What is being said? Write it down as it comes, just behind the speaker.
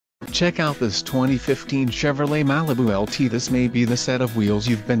Check out this 2015 Chevrolet Malibu LT. This may be the set of wheels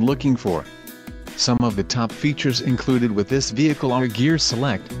you've been looking for. Some of the top features included with this vehicle are gear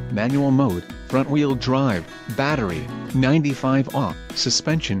select, manual mode, front-wheel drive, battery, 95Ah,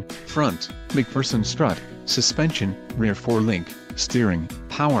 suspension, front, McPherson strut, suspension, rear 4-link, steering,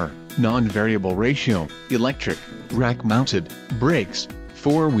 power, non-variable ratio, electric, rack-mounted, brakes,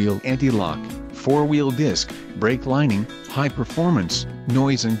 4-wheel anti-lock, 4-wheel disc, brake lining, high performance,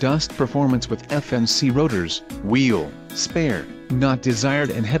 noise and dust performance with FNC rotors, wheel, spare, not desired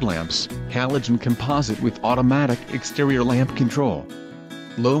and headlamps, halogen composite with automatic exterior lamp control.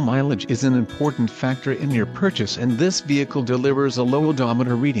 Low mileage is an important factor in your purchase, and this vehicle delivers a low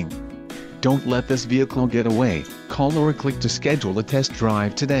odometer reading. Don't let this vehicle get away. Call or click to schedule a test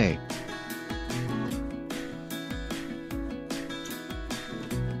drive today.